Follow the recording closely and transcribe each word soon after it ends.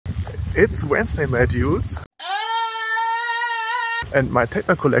It's Wednesday, my dudes, and my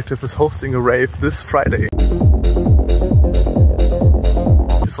Techno Collective is hosting a rave this Friday.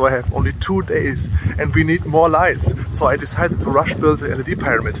 So I have only 2 days and we need more lights, so I decided to rush build the LED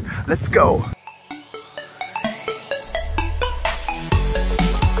pyramid. Let's go!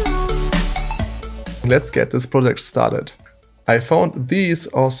 Let's get this project started. I found these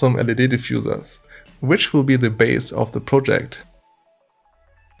awesome LED diffusers, which will be the base of the project.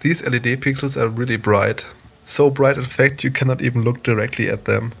 These LED pixels are really bright. So bright in fact you cannot even look directly at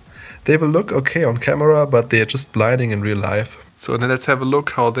them. They will look okay on camera, but they are just blinding in real life. So now let's have a look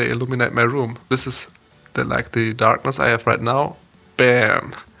how they illuminate my room. This is the darkness I have right now.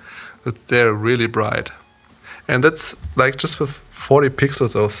 Bam! They're really bright. And that's like just with 40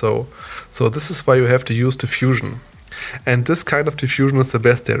 pixels or so. So this is why you have to use diffusion. And this kind of diffusion is the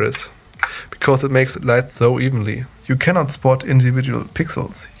best there is, because it makes it light so evenly. You cannot spot individual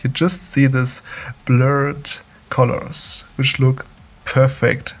pixels. You just see this blurred colors, which look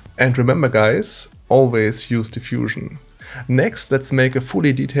perfect. And remember guys, always use diffusion. Next, let's make a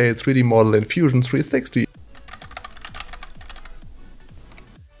fully detailed 3D model in Fusion 360.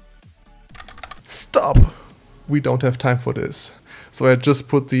 Stop! We don't have time for this. So I just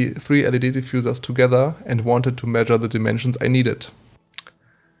put the 3 LED diffusers together and wanted to measure the dimensions I needed.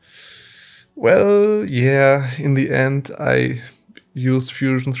 Well, yeah, in the end I used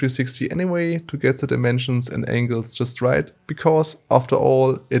Fusion 360 anyway to get the dimensions and angles just right, because after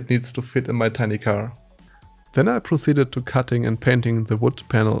all it needs to fit in my tiny car. Then I proceeded to cutting and painting the wood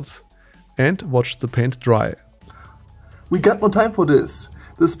panels and watched the paint dry. We got no time for this.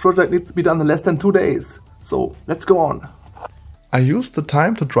 This project needs to be done in less than 2 days. So let's go on. I used the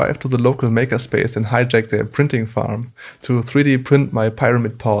time to drive to the local makerspace and hijack their printing farm to 3D print my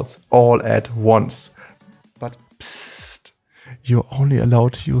pyramid parts all at once. But psst, you're only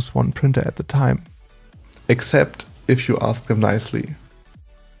allowed to use one printer at a time. Except if you ask them nicely.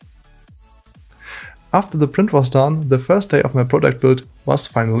 After the print was done, the first day of my product build was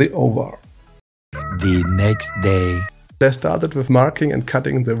finally over. The next day. I started with marking and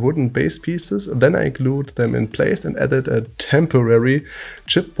cutting the wooden base pieces, then I glued them in place and added a temporary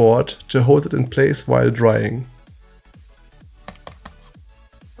chipboard to hold it in place while drying.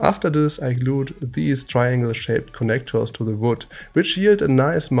 After this I glued these triangle-shaped connectors to the wood, which yield a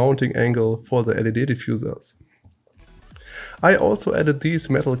nice mounting angle for the LED diffusers. I also added these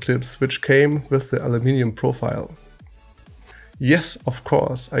metal clips, which came with the aluminium profile. Yes, of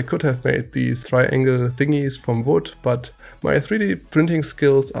course, I could have made these triangle thingies from wood, but my 3D printing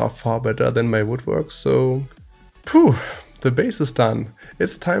skills are far better than my woodwork, so... Phew, the base is done.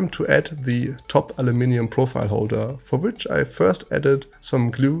 It's time to add the top aluminium profile holder, for which I first added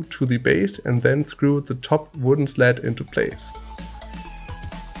some glue to the base and then screwed the top wooden slat into place.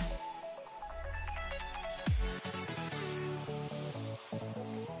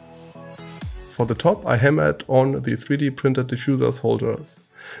 For the top I hammered on the 3D printed diffusers holders,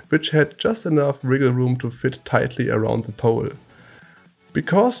 which had just enough wiggle room to fit tightly around the pole.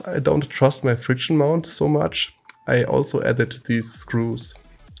 Because I don't trust my friction mount so much, I also added these screws,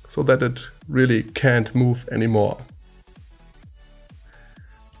 so that it really can't move anymore.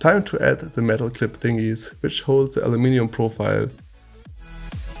 Time to add the metal clip thingies, which hold the aluminium profile.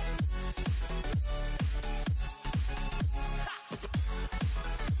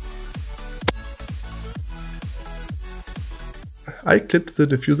 I clipped the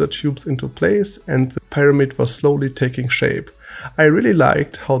diffuser tubes into place and the pyramid was slowly taking shape. I really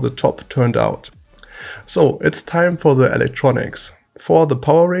liked how the top turned out. So it's time for the electronics. For the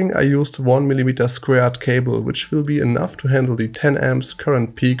powering I used 1mm squared cable, which will be enough to handle the 10 amps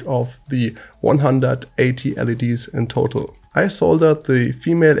current peak of the 180 LEDs in total. I soldered the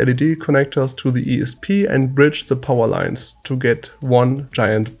female LED connectors to the ESP and bridged the power lines to get one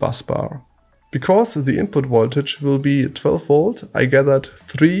giant bus bar. Because the input voltage will be 12 volt, I gathered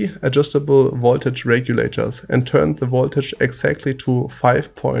 3 adjustable voltage regulators and turned the voltage exactly to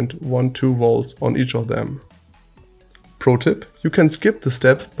 5.12 volts on each of them. Pro tip, you can skip the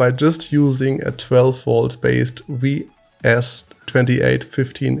step by just using a 12 volt based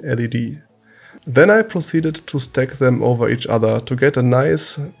WS2812 LED. Then I proceeded to stack them over each other to get a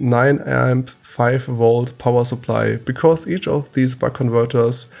nice 9 amp 5 volt power supply, because each of these buck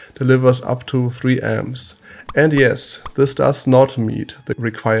converters delivers up to 3 amps. And yes, this does not meet the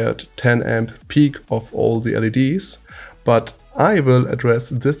required 10 amp peak of all the LEDs, but I will address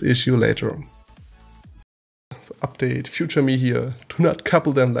this issue later. So update, future me here, do not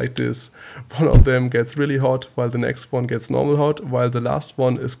couple them like this. One of them gets really hot while the next one gets normal hot while the last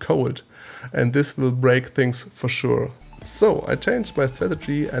one is cold. And this will break things for sure. So I changed my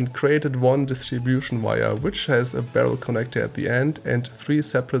strategy and created one distribution wire which has a barrel connector at the end and 3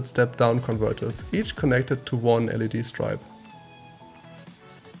 separate step-down converters, each connected to one LED stripe.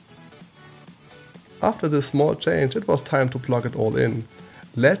 After this small change, it was time to plug it all in.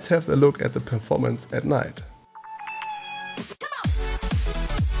 Let's have a look at the performance at night.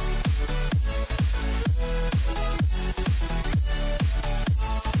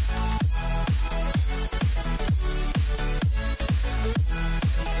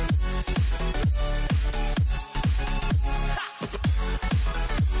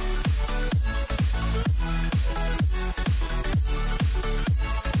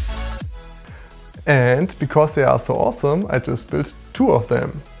 And because they are so awesome, I just built 2 of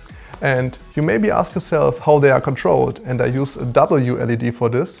them. And you maybe ask yourself how they are controlled, and I use a W LED for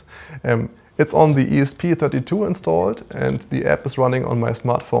this. It's on the ESP32 installed and the app is running on my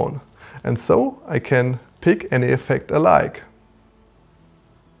smartphone. And so I can pick any effect I like.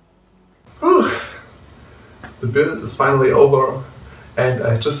 The build is finally over and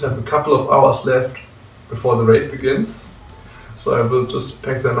I just have a couple of hours left before the rave begins. So I will just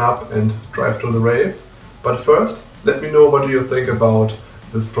pack them up and drive to the rave. But first, let me know what you think about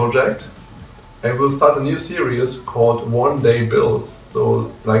this project. I will start a new series called WonDayBuilds.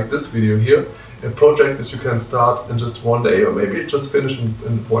 So like this video here, a project that you can start in just one day or maybe just finish in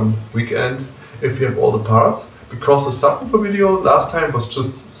one weekend if you have all the parts. Because the subwoofer video last time was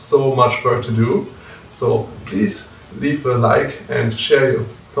just so much work to do. So please leave a like and share your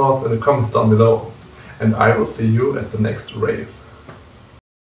thoughts in the comments down below. And I will see you at the next rave.